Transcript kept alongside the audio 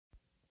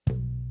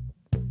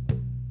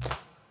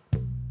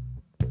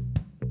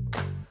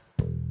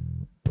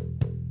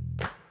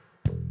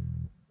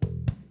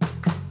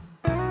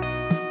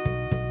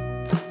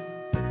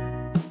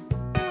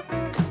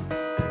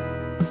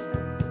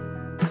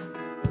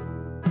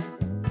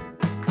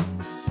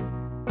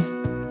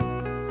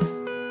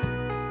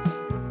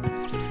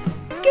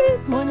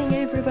Good morning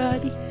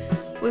everybody.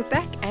 We're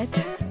back at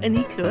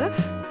Innikloof.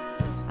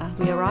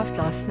 We arrived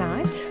last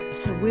night,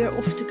 so we're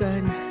off to go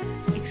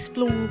and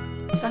explore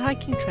the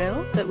hiking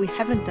trail that we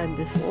haven't done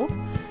before.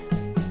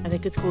 I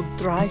think it's called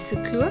Draai.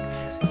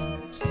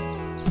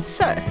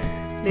 So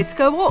let's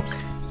go walk.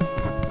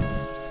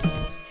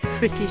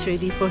 Ricky's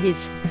ready for his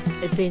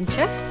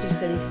adventure. He's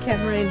got his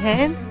camera in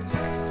hand,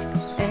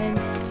 and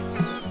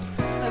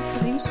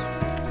hopefully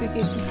we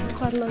get to see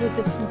quite a lot of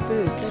different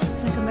birds. That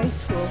looks like a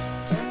mace swirl.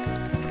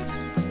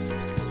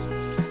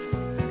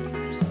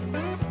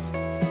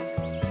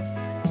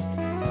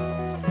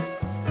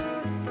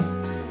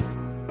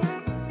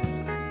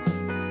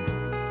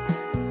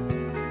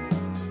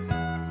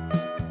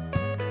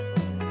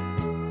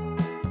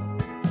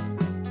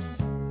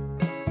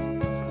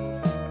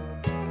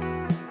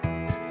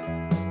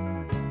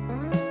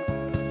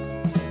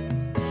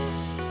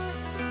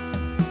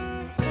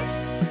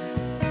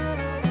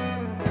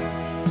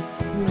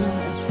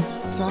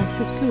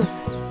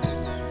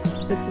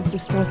 Kloof. This is the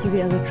start of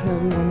the other trail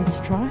we wanted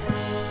to try.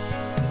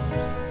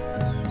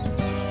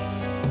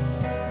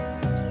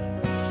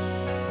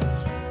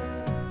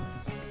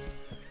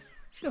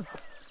 Sure.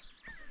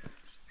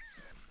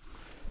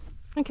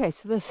 Okay,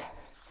 so this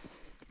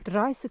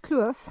Draai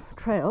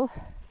trail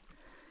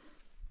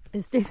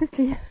is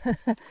definitely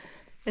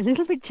a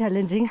little bit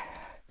challenging.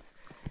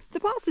 The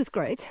path is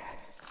great,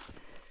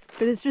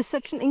 but it's just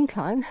such an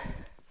incline.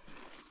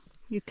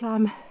 You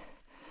climb.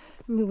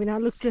 I mean, when I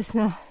looked just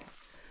now,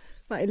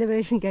 my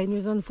elevation gain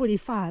was on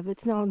 45.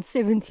 It's now on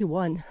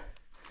 71.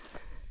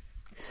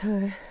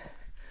 So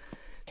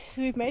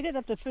we've made it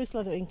up the first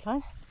lot of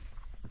incline.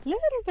 A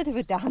little bit of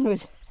a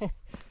downward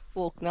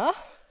walk now,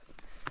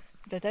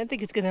 but I don't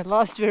think it's going to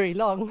last very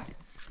long.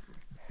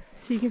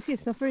 So you can see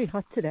it's not very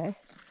hot today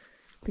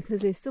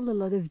because there's still a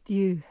lot of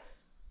dew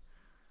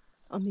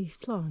on these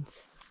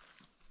plants.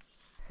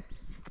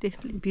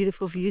 Definitely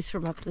beautiful views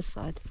from up this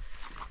side.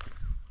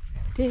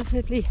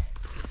 Definitely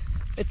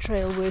a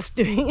trail worth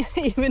doing,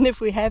 even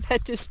if we have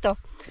had to stop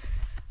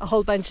a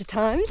whole bunch of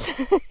times.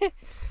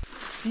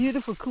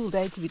 Beautiful cool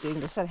day to be doing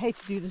this. I'd hate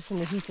to do this in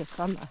the heat of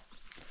summer.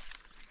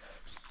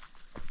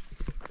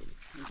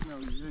 Now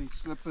it's very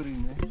slippery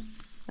now.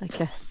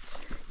 Okay,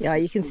 yeah,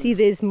 you can see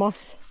there's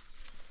moss.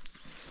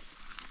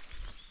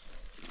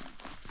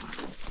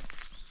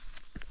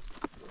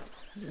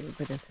 A little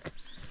bit of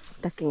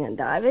ducking and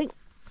diving,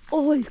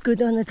 always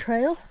good on a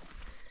trail.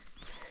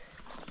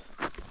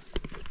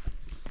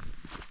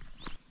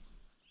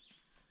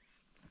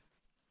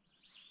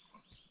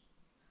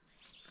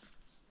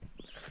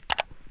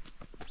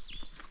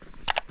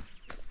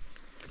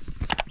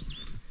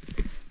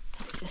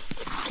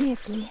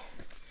 Carefully,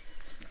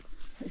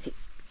 as you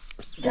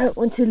don't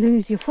want to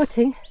lose your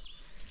footing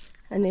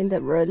and end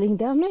up rolling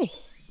down me.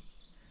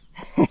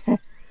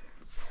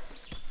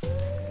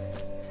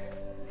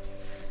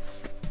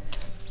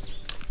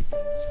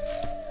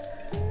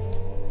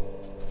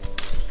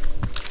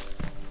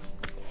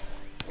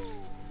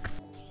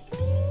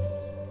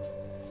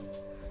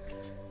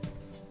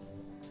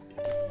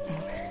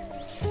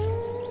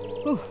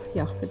 Oh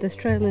yeah, but this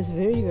trail is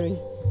very, very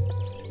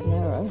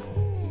narrow,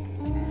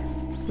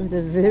 with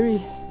a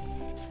very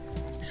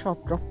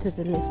sharp drop to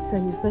the left, so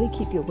you've got to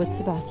keep your wits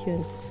about you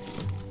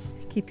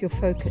and keep your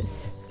focus.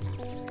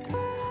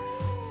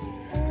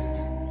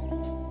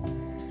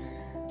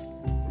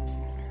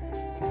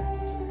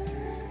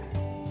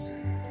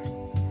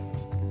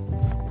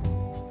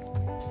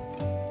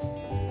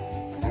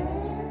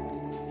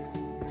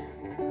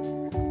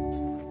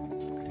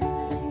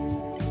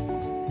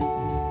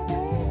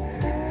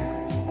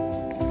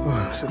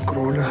 Oh, it's a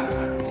crawler.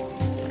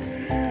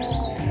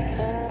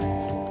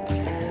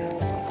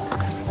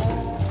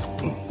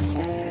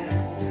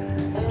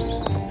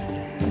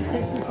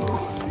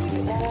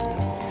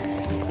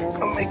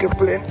 Make a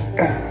plan.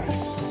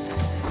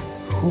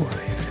 Ooh.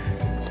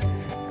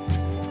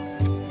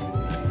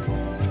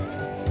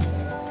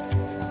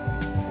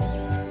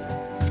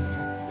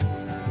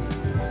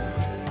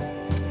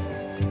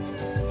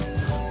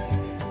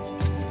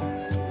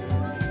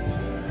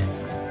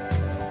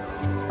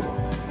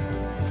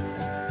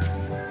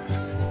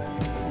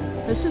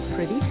 This is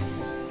pretty.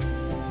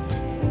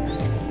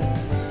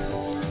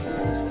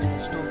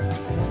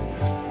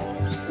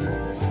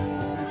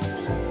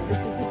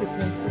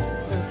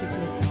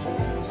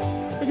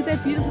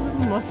 That beautiful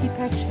little mossy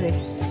patch there.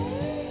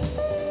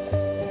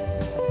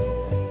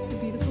 A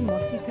beautiful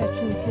mossy patch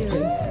in the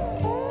clearing.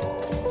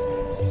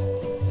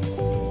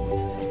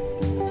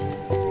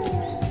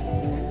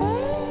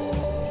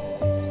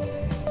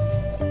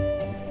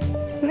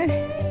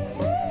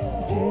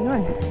 Very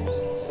nice.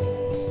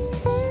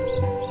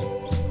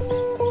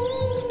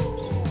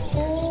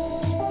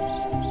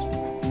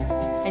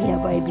 Hello,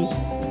 baby.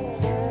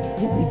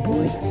 Baby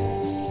boy.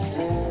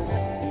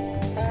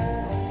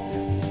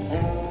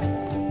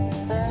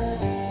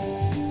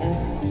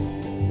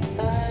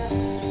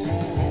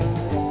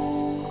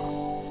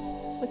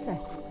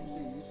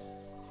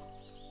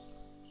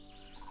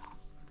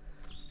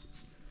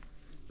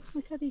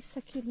 Look how these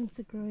succulents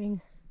are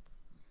growing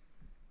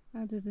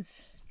out of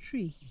this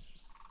tree.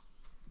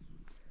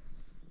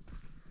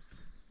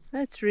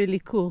 That's really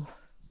cool.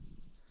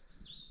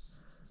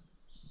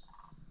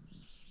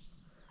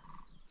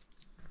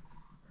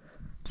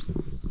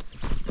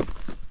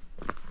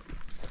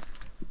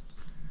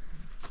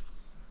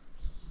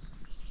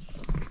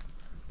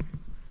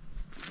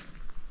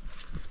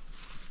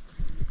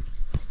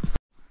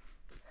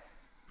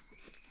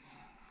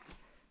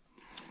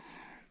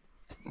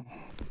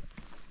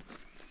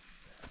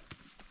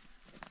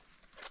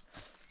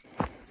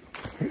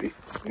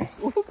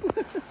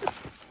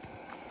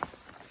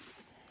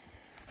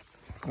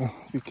 Oh,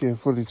 be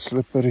careful, it's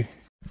slippery.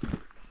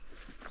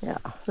 Yeah,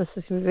 this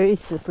is very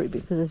slippery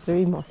because it's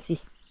very mossy.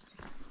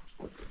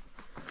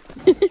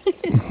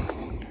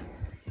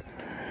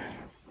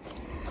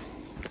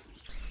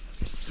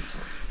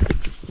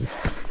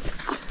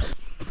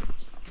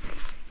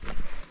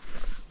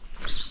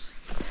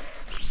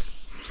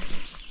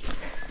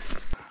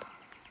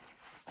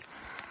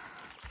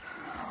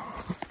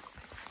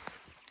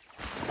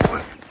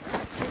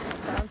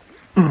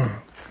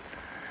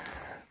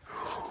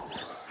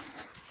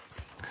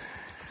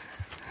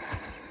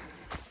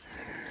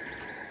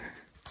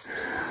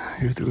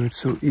 You do it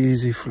so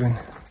easy, Flynn.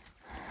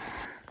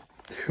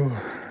 Phew.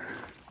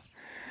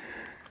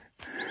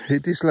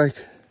 It is like,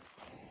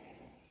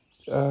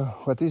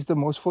 what is the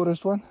moss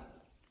forest one?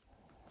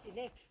 The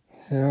neck.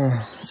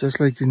 Yeah, just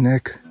like the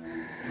neck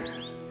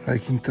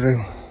hiking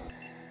trail.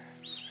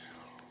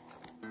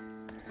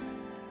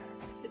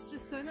 It's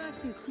just so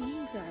nice and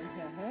cool down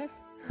here,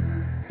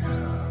 huh?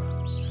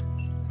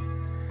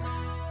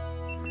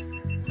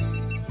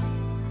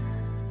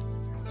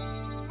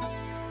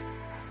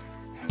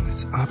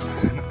 It's up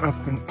and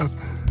up and up.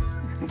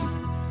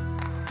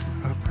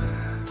 Up.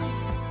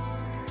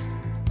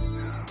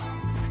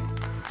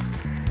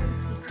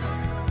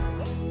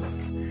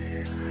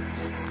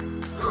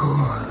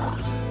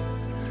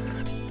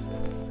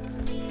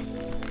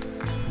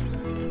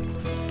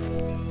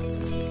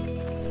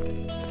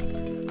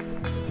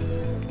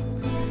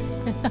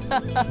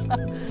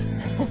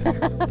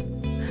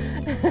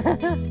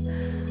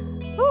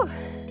 Whew.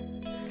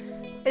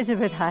 It's a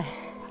bit high.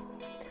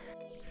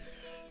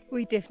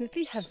 We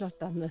definitely have not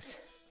done this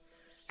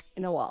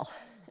in a while.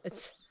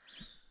 It's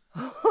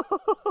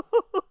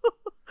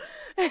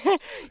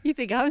you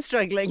think I'm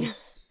struggling?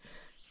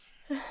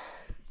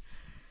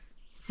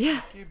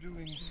 Yeah. Keep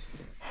doing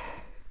this.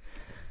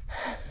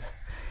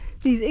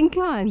 These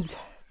inclines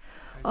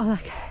are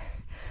like,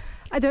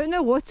 I don't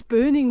know what's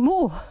burning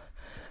more.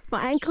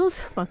 My ankles,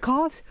 my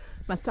calves,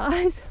 my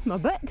thighs, my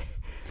butt.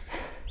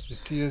 The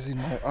tears in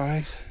my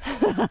eyes.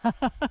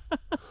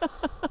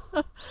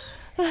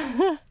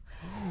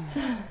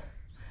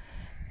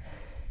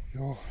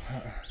 Yo,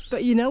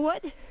 But you know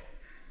what?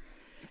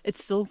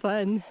 It's still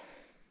fun.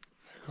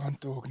 I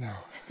can't talk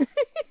now.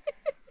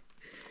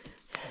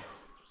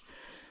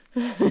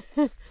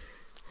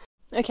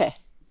 Okay,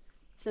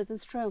 so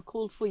this trail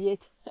called for yet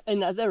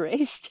another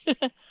rest.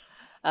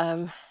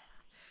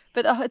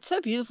 But it's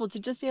so beautiful to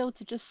just be able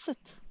to just sit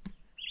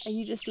and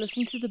you just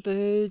listen to the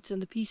birds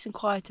and the peace and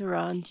quiet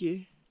around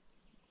you.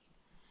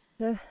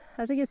 So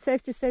I think it's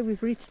safe to say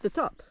we've reached the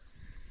top.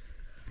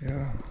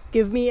 Yeah,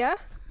 Give me a...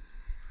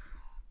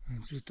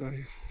 I'm too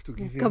tired to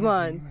give Come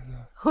anything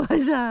on.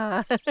 What's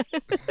that?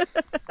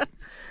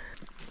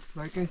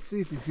 Like I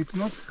said, if it's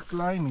not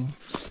climbing,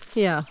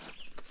 Yeah.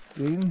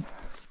 then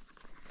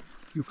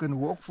you can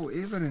walk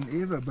forever and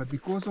ever, but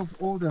because of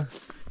all the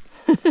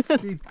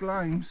steep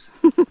climbs,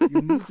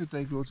 you need to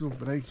take lots of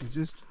breaks. You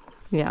just,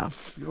 Yeah.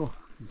 yo,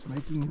 it's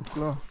making you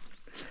claw.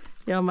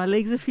 Yeah, my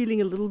legs are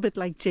feeling a little bit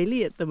like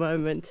jelly at the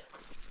moment.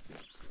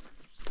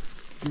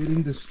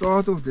 During the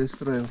start of this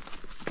trail,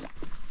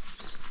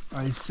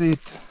 I said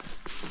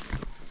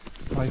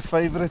my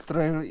favorite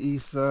trail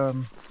is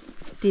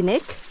The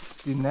neck?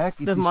 the neck.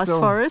 The moss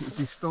forest?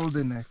 It is still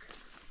the neck.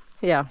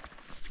 Yeah.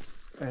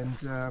 And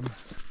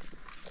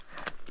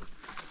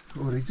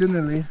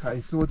originally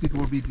I thought it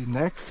would be the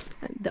neck.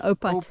 The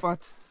opat. Opat,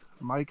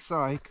 Mike's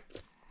hike,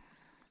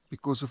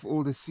 because of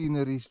all the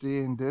sceneries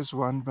there in this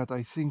one, but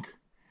I think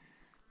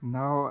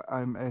now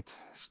I'm at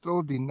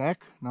still the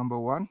neck, number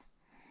 1.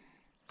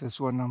 This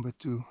one, number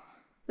 2.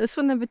 This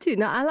one number 2.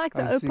 Now I like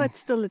the I opat think-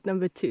 still at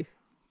number 2.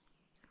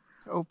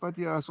 Opat,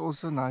 yeah, is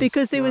also nice.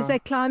 Because there was yeah,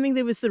 that climbing,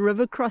 there was the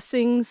river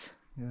crossings,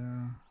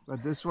 yeah,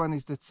 but this one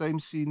is the same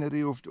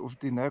scenery of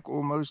the neck,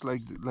 almost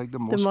like the the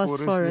moss moss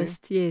forest, forest,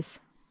 yes.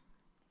 there.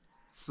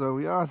 So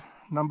yeah,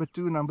 number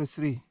 2, number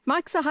 3.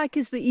 Mike's a hike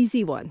is the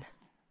easy one.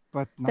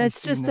 But nice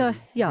That's just a-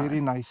 scenery. yeah. Very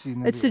nice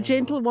scenery. It's a as well.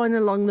 gentle one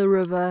along the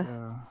river.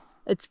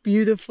 Yeah. It's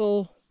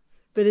beautiful,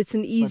 but it's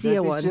an But easier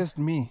that one. is just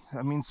me.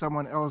 I mean,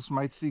 someone else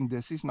might think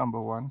this is number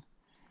 1.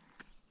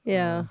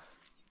 Yeah.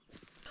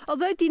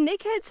 Although the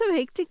neck had some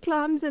hectic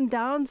climbs and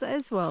downs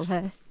as well,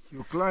 hey?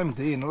 You climb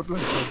there, not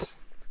like this.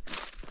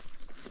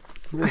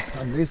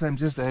 Unless I'm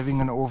just having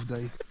an off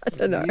day. I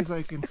don't know. Yes,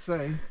 I can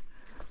say,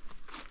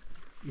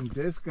 in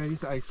this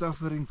case, I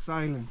suffer in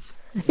silence.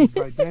 And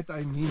by that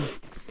I mean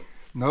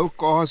no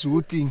cars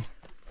hooting,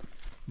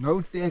 No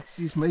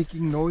taxis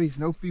making noise,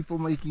 no people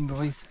making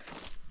noise.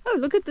 Oh,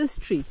 look at this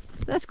tree.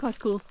 That's quite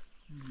cool.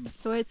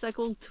 The way it's like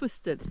all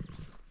twisted.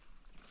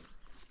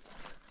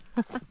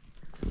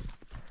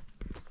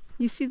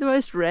 You see the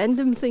most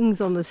random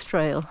things on this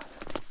trail.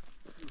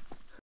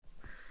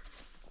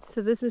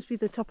 So this must be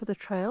the top of the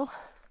trail.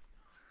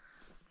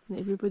 And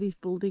everybody's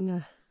building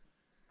a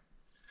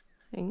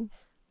thing.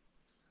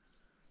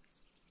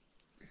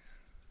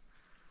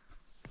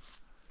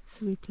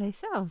 So we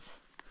place ours.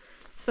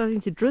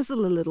 Starting to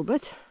drizzle a little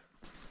bit.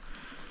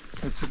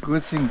 That's a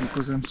good thing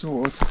because I'm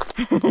so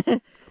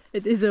hot.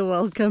 It is a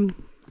welcome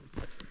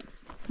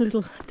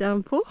little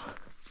downpour.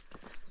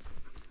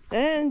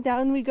 And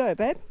down we go,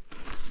 babe.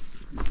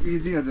 It's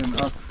easier than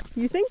up.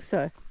 You think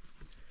so?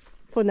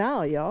 For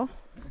now, yeah.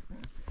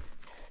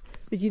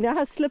 But you know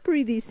how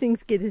slippery these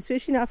things get,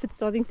 especially now if it's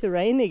starting to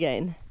rain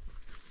again.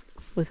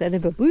 Was that a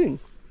baboon?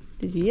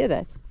 Did you hear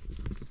that?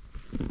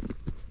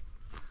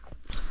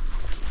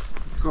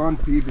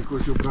 Can't be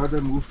because your brother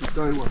moved to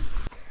Taiwan.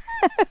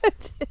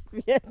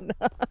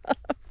 Vietnam.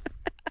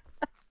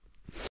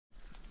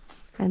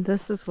 And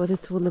this is what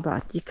it's all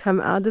about. You come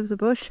out of the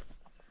bush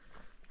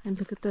and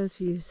look at those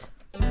views.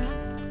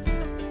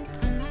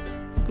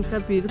 Look how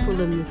beautiful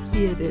and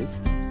misty it is.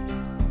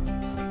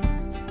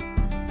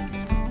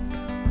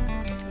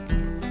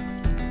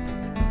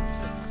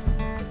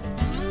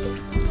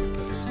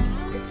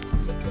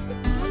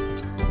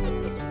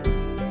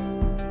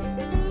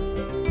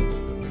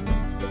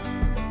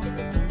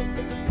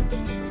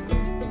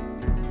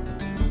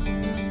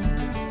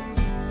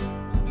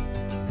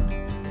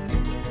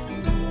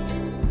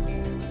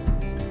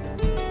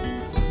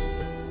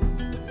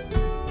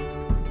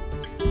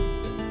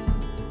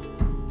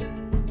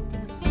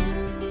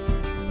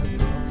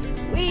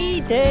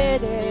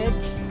 Did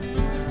it.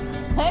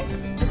 Hey,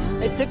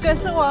 it took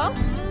us a while,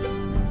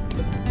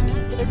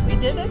 but we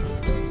did it.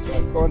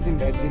 I can't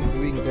imagine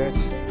doing that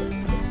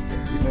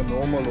in a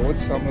normal hot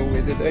summer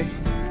weather day.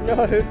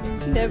 No,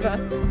 never.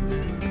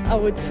 I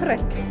would frick.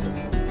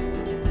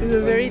 We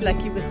were very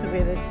lucky with the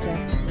weather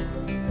today.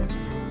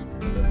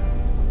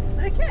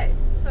 Okay,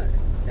 so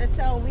that's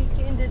our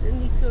weekend at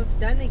Innikloof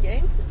done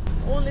again.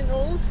 All in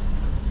all,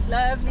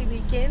 lovely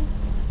weekend.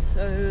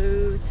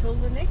 So till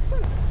the next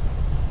one.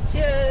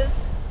 Cheers!